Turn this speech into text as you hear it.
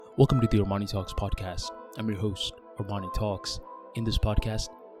Welcome to the Armani Talks podcast. I'm your host, Armani Talks. In this podcast,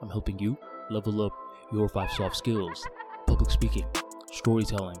 I'm helping you level up your 5 soft skills: public speaking,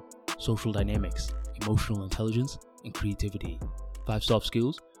 storytelling, social dynamics, emotional intelligence, and creativity. 5 soft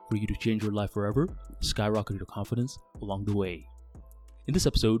skills for you to change your life forever, skyrocket your confidence along the way. In this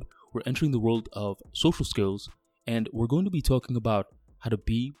episode, we're entering the world of social skills, and we're going to be talking about how to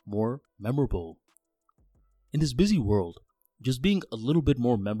be more memorable. In this busy world, just being a little bit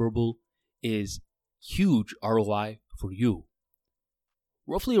more memorable is huge ROI for you.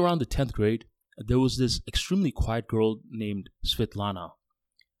 Roughly around the 10th grade, there was this extremely quiet girl named Svetlana.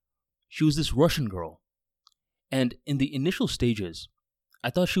 She was this Russian girl. And in the initial stages, I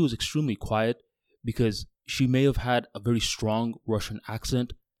thought she was extremely quiet because she may have had a very strong Russian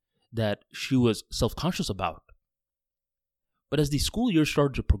accent that she was self-conscious about. But as the school year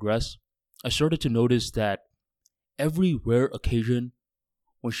started to progress, I started to notice that every rare occasion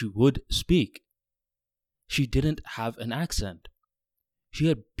when she would speak, she didn't have an accent. She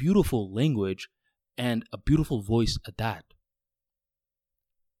had beautiful language and a beautiful voice at that.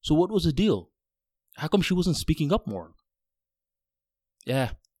 So what was the deal? How come she wasn't speaking up more?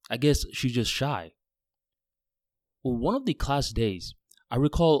 Yeah, I guess she's just shy. Well, one of the class days, I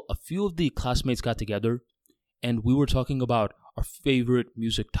recall a few of the classmates got together and we were talking about our favorite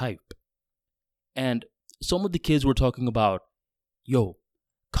music type. And some of the kids were talking about,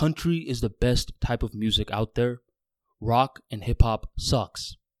 country is the best type of music out there. Rock and hip hop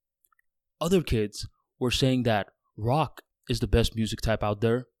sucks. Other kids were saying that rock is the best music type out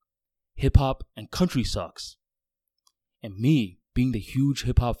there. Hip hop and country sucks. And me, being the huge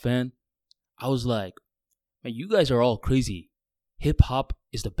hip hop fan, I was like, man, you guys are all crazy. Hip hop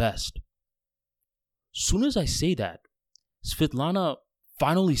is the best. Soon as I say that, Svetlana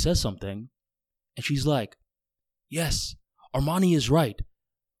finally says something, and she's like, yes, Armani is right.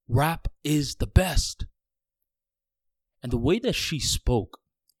 Rap is the best. And the way that she spoke,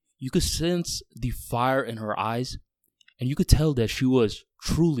 you could sense the fire in her eyes, and you could tell that she was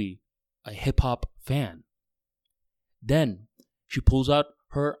truly a hip hop fan. Then she pulls out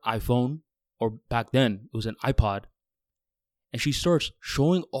her iPhone, or back then it was an iPod, and she starts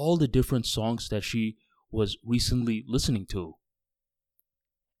showing all the different songs that she was recently listening to.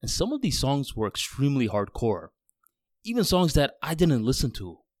 And some of these songs were extremely hardcore, even songs that I didn't listen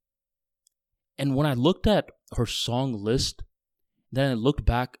to. And when I looked at her song list, then I looked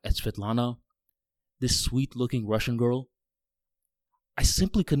back at Svetlana, this sweet-looking Russian girl, I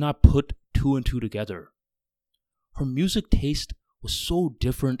simply could not put 2 and 2 together. Her music taste was so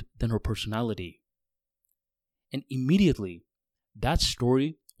different than her personality. And immediately, that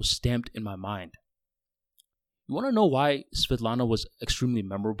story was stamped in my mind. You want to know why Svetlana was extremely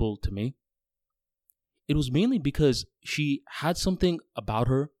memorable to me? It was mainly because she had something about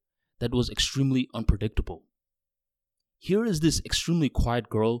her that was extremely unpredictable. Here is this extremely quiet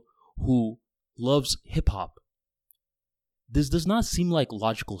girl who loves hip-hop. This does not seem like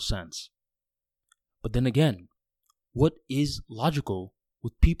logical sense. But then again, what is logical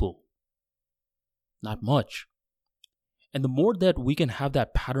with people? Not much. And the more that we can have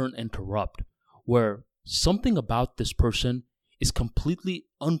that pattern interrupt, where something about this person is completely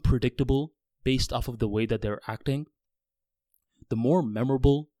unpredictable based off of the way that they're acting, the more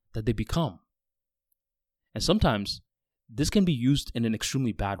memorable that they become. And sometimes this can be used in an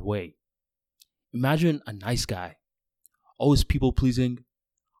extremely bad way. Imagine a nice guy, always people-pleasing,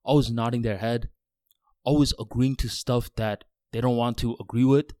 always nodding their head, always agreeing to stuff that they don't want to agree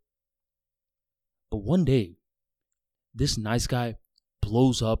with. But one day, this nice guy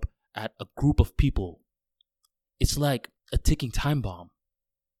blows up at a group of people. It's like a ticking time bomb.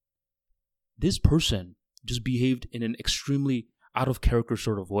 This person just behaved in an extremely out of character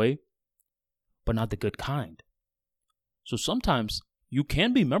sort of way, but not the good kind. So sometimes you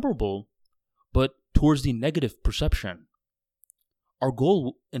can be memorable, but towards the negative perception. Our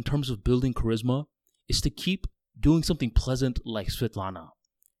goal in terms of building charisma is to keep doing something pleasant like Svetlana.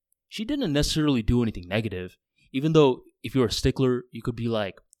 She didn't necessarily do anything negative, even though if you're a stickler, you could be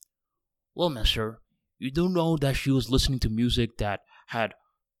like, well, mister, you do know that she was listening to music that had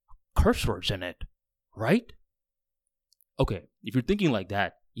curse words in it, right? Okay, if you're thinking like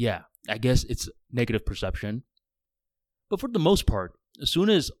that, yeah, I guess it's negative perception. But for the most part, as soon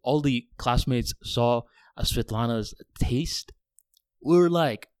as all the classmates saw Svetlana's taste, we were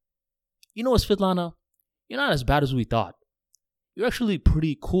like, you know what, Svetlana? You're not as bad as we thought. You're actually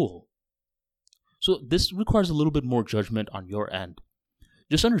pretty cool. So this requires a little bit more judgment on your end.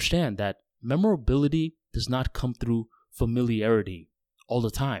 Just understand that memorability does not come through familiarity all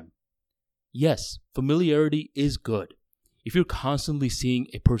the time. Yes, familiarity is good. If you're constantly seeing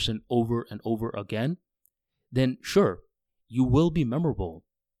a person over and over again, then sure, you will be memorable.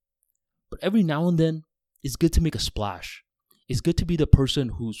 But every now and then, it's good to make a splash. It's good to be the person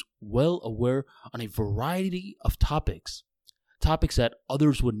who's well aware on a variety of topics that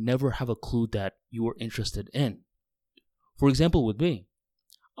others would never have a clue that you are interested in. For example, with me,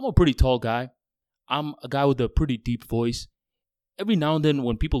 I'm a pretty tall guy. I'm a guy with a pretty deep voice. Every now and then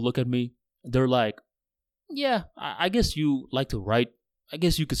when people look at me, they're like, yeah, I guess you like to write. I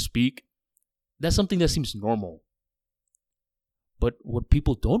guess you could speak. That's something that seems normal. But what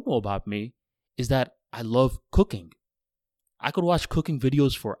people don't know about me is that I love cooking. I could watch cooking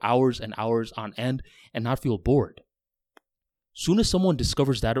videos for hours and hours on end and not feel bored. Soon as someone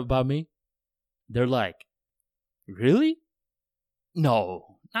discovers that about me, they're like, really?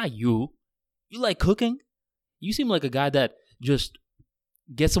 No, not you. You like cooking? You seem like a guy that just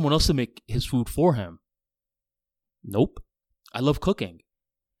gets someone else to make his food for him. Nope. I love cooking.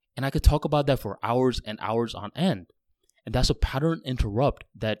 And I could talk about that for hours and hours on end. And that's a pattern interrupt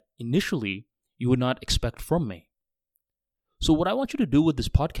that initially you would not expect from me. So what I want you to do with this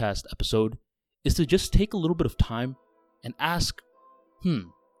podcast episode is to just take a little bit of time and ask,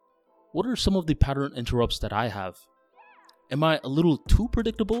 what are some of the pattern interrupts that I have? Am I a little too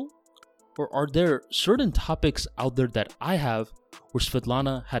predictable? Or are there certain topics out there that I have where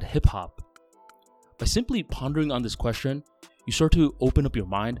Svetlana had hip-hop? By simply pondering on this question, you start to open up your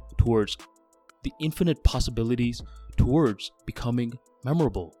mind towards the infinite possibilities towards becoming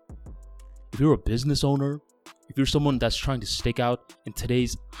memorable. If you're a business owner, if you're someone that's trying to stick out in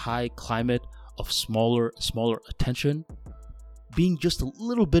today's high climate of smaller attention, being just a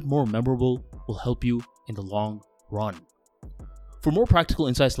little bit more memorable will help you in the long run. For more practical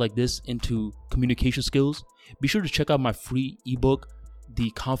insights like this into communication skills, be sure to check out my free ebook, The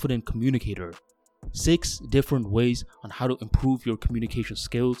Confident Communicator. 6 different ways on how to improve your communication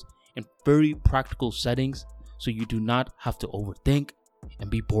skills in very practical settings so you do not have to overthink and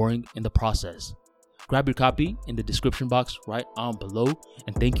be boring in the process. Grab your copy in the description box right on below,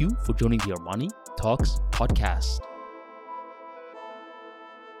 and thank you for joining the Armani Talks podcast.